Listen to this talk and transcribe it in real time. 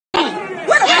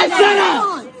Shut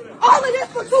up! All of this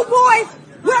for two boys.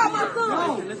 Where are my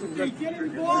sons?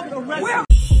 Where?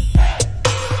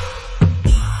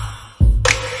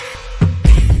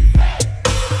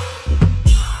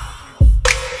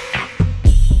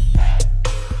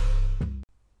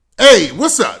 Hey,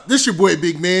 what's up? This your boy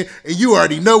Big Man, and you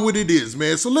already know what it is,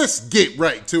 man. So let's get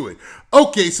right to it.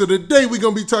 Okay, so today we're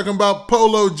going to be talking about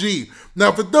Polo G.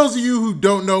 Now, for those of you who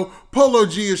don't know, Polo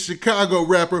G is a Chicago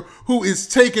rapper who is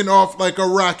taking off like a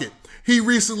rocket. He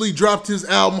recently dropped his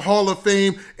album Hall of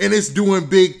Fame, and it's doing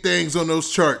big things on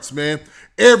those charts, man.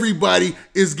 Everybody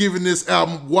is giving this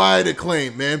album wide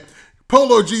acclaim, man.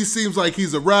 Polo G seems like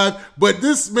he's arrived, but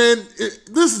this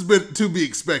has been to be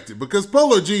expected because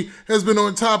Polo G has been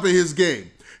on top of his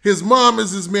game. His mom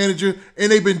is his manager,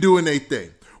 and they've been doing their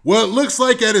thing. Well, it looks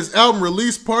like at his album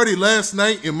release party last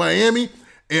night in Miami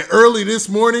and early this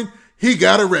morning, he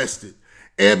got arrested.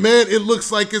 And man, it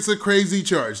looks like it's a crazy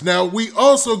charge. Now, we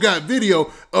also got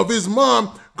video of his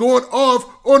mom going off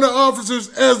on the officers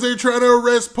as they're trying to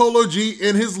arrest Polo G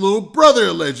and his little brother,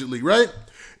 allegedly, right?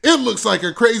 It looks like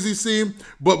a crazy scene,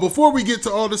 but before we get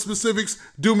to all the specifics,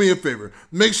 do me a favor.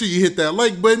 Make sure you hit that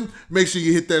like button, make sure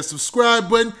you hit that subscribe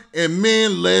button, and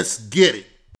man, let's get it.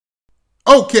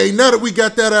 Okay, now that we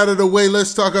got that out of the way,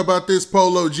 let's talk about this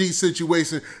Polo G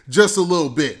situation just a little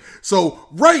bit. So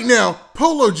right now,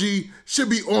 Polo G should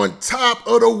be on top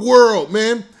of the world,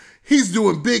 man. He's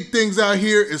doing big things out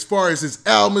here as far as his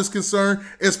album is concerned,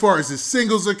 as far as his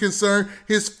singles are concerned.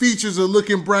 His features are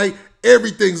looking bright.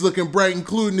 Everything's looking bright,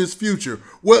 including his future.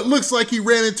 Well, it looks like he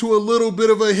ran into a little bit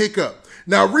of a hiccup.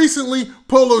 Now, recently,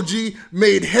 Polo G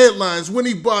made headlines when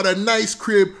he bought a nice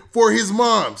crib for his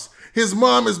moms. His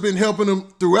mom has been helping him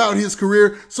throughout his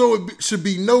career, so it should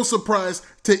be no surprise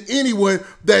to anyone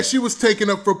that she was taking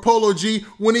up for Polo G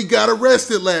when he got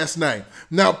arrested last night.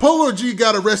 Now, Polo G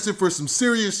got arrested for some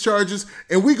serious charges,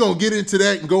 and we're going to get into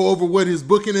that and go over what his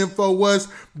booking info was.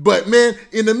 But man,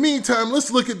 in the meantime, let's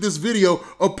look at this video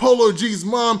of Polo G's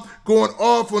mom going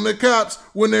off on the cops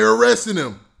when they're arresting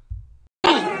him.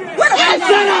 Shut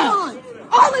up!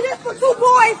 All of this for two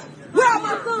boys. Where are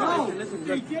my sons?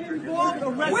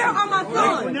 Where are my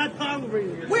sons? We're not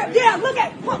tolerating it. Yeah, look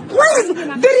at, please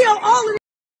video all of this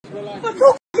for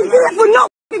two years with no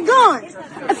guns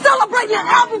and celebrating an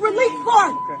album release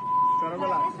party.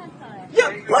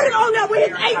 You put it on there with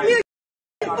his 8 million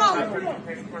followers.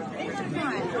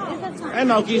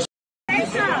 Where are my sons?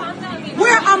 Shut up!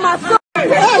 Where are my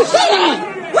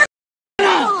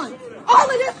sons? All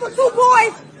of this for two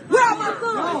boys. Where are my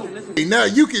sons? Now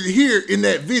you can hear in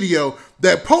that video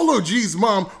that Polo G's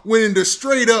mom went into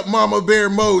straight up mama bear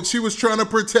mode. She was trying to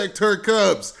protect her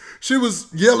cubs. She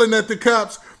was yelling at the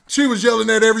cops. She was yelling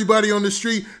at everybody on the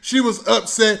street. She was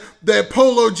upset that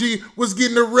Polo G was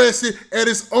getting arrested at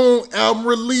his own album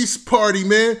release party,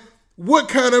 man. What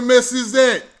kind of mess is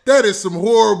that? That is some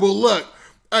horrible luck.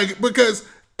 Because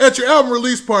at your album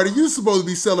release party, you're supposed to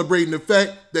be celebrating the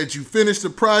fact that you finished the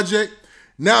project.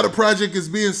 Now the project is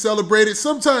being celebrated.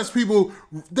 Sometimes people,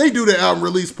 they do the album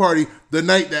release party the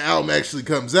night the album actually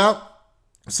comes out.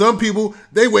 Some people,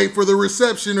 they wait for the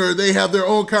reception or they have their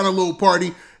own kind of little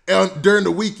party during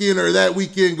the weekend or that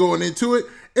weekend going into it.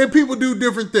 And people do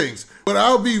different things. But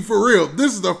I'll be for real,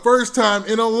 this is the first time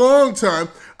in a long time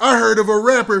I heard of a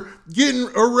rapper getting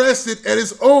arrested at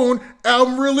his own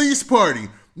album release party.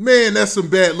 Man, that's some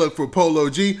bad luck for Polo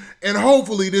G, and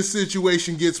hopefully this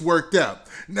situation gets worked out.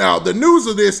 Now, the news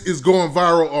of this is going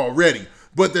viral already,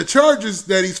 but the charges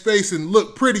that he's facing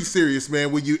look pretty serious,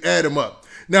 man, when you add them up.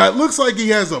 Now, it looks like he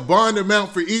has a bond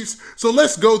amount for each, so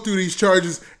let's go through these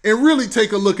charges and really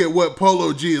take a look at what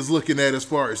Polo G is looking at as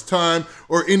far as time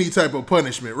or any type of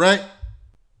punishment, right?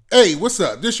 Hey, what's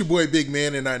up? This your boy Big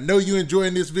Man, and I know you're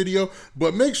enjoying this video,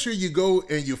 but make sure you go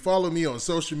and you follow me on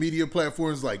social media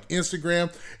platforms like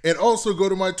Instagram, and also go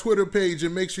to my Twitter page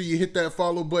and make sure you hit that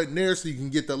follow button there so you can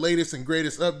get the latest and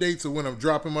greatest updates of when I'm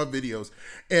dropping my videos.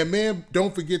 And man,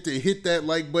 don't forget to hit that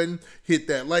like button, hit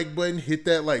that like button, hit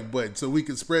that like button so we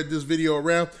can spread this video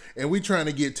around, and we trying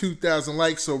to get 2,000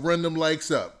 likes, so run them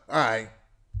likes up. All right.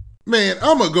 Man,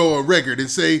 I'm going to go on record and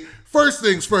say, first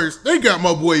things first, they got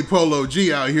my boy Polo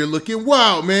G out here looking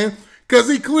wild, man, because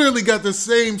he clearly got the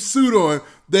same suit on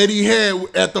that he had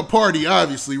at the party,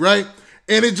 obviously, right?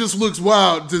 And it just looks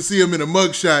wild to see him in a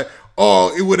mugshot,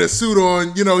 all with a suit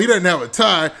on. You know, he doesn't have a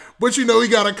tie, but you know, he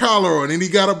got a collar on and he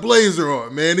got a blazer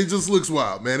on, man. It just looks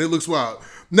wild, man. It looks wild.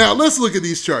 Now, let's look at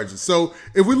these charges. So,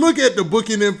 if we look at the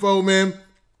booking info, man,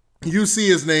 you see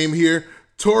his name here,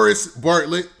 Taurus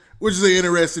Bartlett, which is an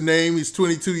interesting name. He's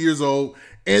 22 years old.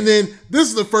 And then this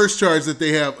is the first charge that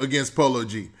they have against Polo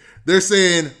G. They're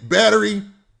saying battery,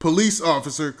 police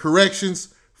officer,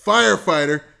 corrections,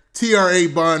 firefighter, TRA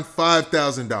bond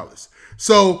 $5,000.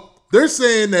 So they're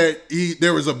saying that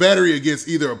there was a battery against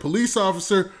either a police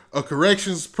officer, a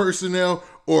corrections personnel,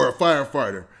 or a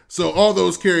firefighter. So all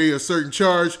those carry a certain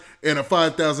charge and a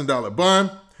 $5,000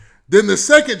 bond. Then the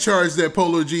second charge that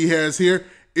Polo G has here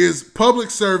is public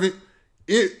servant,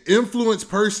 influence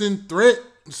person, threat.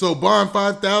 So bond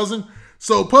 $5,000.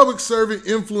 So public servant,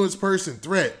 influence person,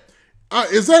 threat.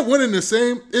 Is that one and the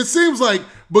same? It seems like,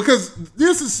 because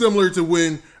this is similar to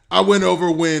when I went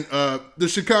over when the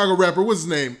Chicago rapper, what's his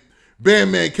name?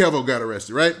 Bandman Kevo got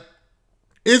arrested, right?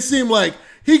 It seemed like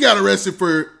he got arrested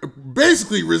for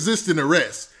basically resisting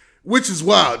arrest, which is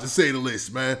wild to say the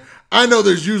least, man. I know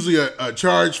there's usually a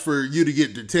charge for you to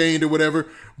get detained or whatever,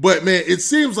 but man, it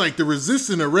seems like the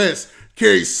resisting arrest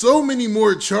carries so many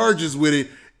more charges with it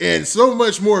and so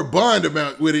much more bond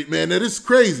amount with it, man, that it's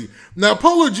crazy. Now,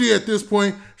 Polo G at this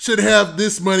point should have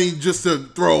this money just to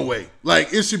throw away.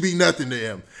 Like, it should be nothing to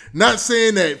him. Not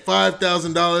saying that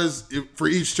 $5,000 for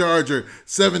each charge or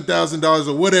 $7,000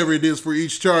 or whatever it is for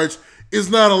each charge is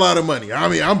not a lot of money. I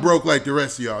mean, I'm broke like the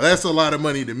rest of y'all. That's a lot of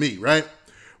money to me, right?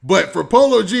 But for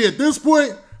Polo G at this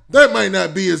point, that might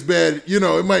not be as bad. You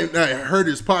know, it might not hurt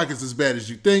his pockets as bad as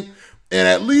you think. And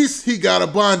at least he got a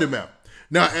bond amount.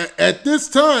 Now, at this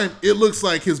time, it looks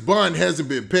like his bond hasn't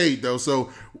been paid, though.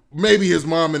 So maybe his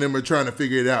mom and him are trying to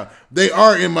figure it out. They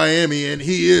are in Miami, and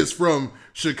he is from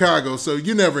Chicago, so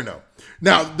you never know.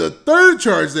 Now, the third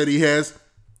charge that he has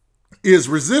is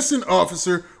resisting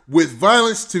officer with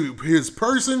violence to his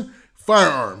person,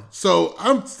 firearm. So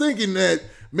I'm thinking that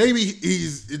maybe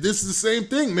this is the same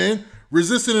thing, man.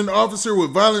 Resisting an officer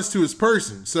with violence to his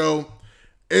person. So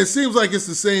it seems like it's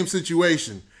the same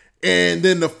situation. And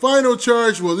then the final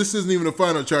charge, well, this isn't even a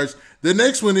final charge. The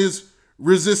next one is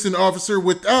resisting officer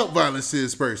without violence to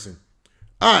his person.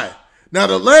 All right. Now,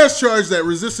 the last charge, that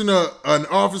resisting an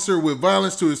officer with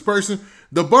violence to his person,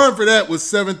 the bond for that was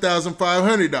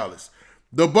 $7,500.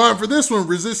 The bond for this one,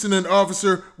 resisting an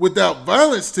officer without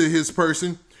violence to his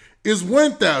person, is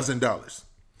 $1,000.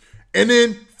 And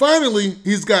then finally,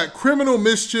 he's got criminal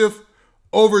mischief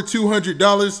over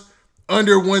 $200,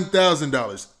 under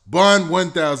 $1,000. Bond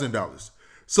 $1,000.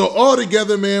 So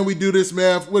altogether, man, we do this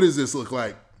math. What does this look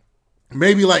like?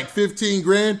 Maybe like 15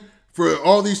 grand for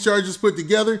all these charges put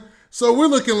together. So we're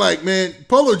looking like, man,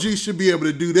 Polo G should be able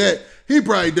to do that. He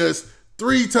probably does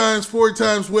 3 times, 4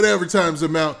 times, whatever times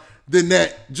amount than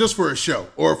that just for a show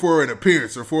or for an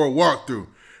appearance or for a walkthrough.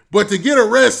 But to get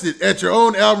arrested at your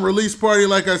own album release party,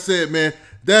 like I said, man,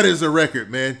 that is a record,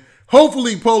 man.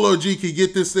 Hopefully Polo G can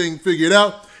get this thing figured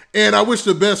out. And I wish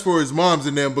the best for his moms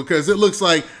and them, because it looks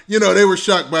like, you know, they were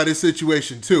shocked by this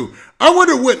situation too. I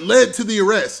wonder what led to the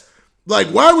arrest. Like,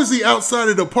 why was he outside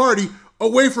of the party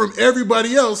away from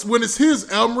everybody else when it's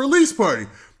his album release party?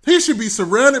 He should be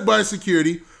surrounded by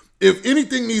security. If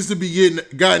anything needs to be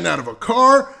gotten out of a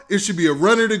car, it should be a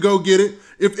runner to go get it.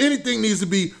 If anything needs to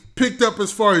be picked up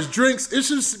as far as drinks, it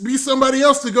should be somebody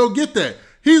else to go get that.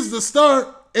 He's the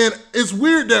star, and it's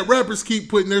weird that rappers keep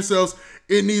putting themselves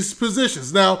in these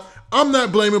positions. Now, I'm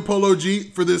not blaming Polo G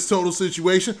for this total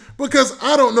situation because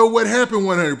I don't know what happened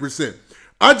 100%.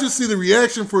 I just see the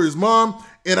reaction for his mom,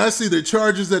 and I see the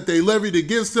charges that they levied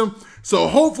against him. So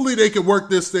hopefully they can work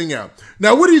this thing out.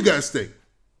 Now, what do you guys think?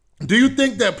 Do you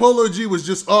think that Polo G was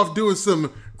just off doing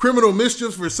some criminal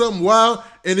mischief for something wild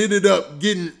and ended up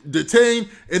getting detained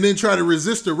and then tried to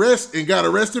resist arrest and got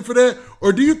arrested for that?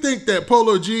 Or do you think that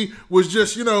Polo G was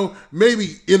just, you know,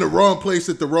 maybe in the wrong place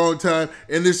at the wrong time,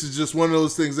 and this is just one of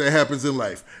those things that happens in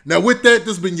life? Now, with that,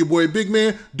 this has been your boy Big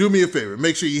Man. Do me a favor.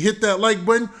 Make sure you hit that like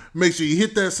button, make sure you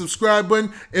hit that subscribe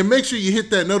button, and make sure you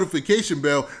hit that notification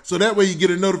bell so that way you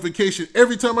get a notification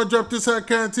every time I drop this hot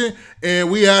content. And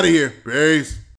we out of here. Peace.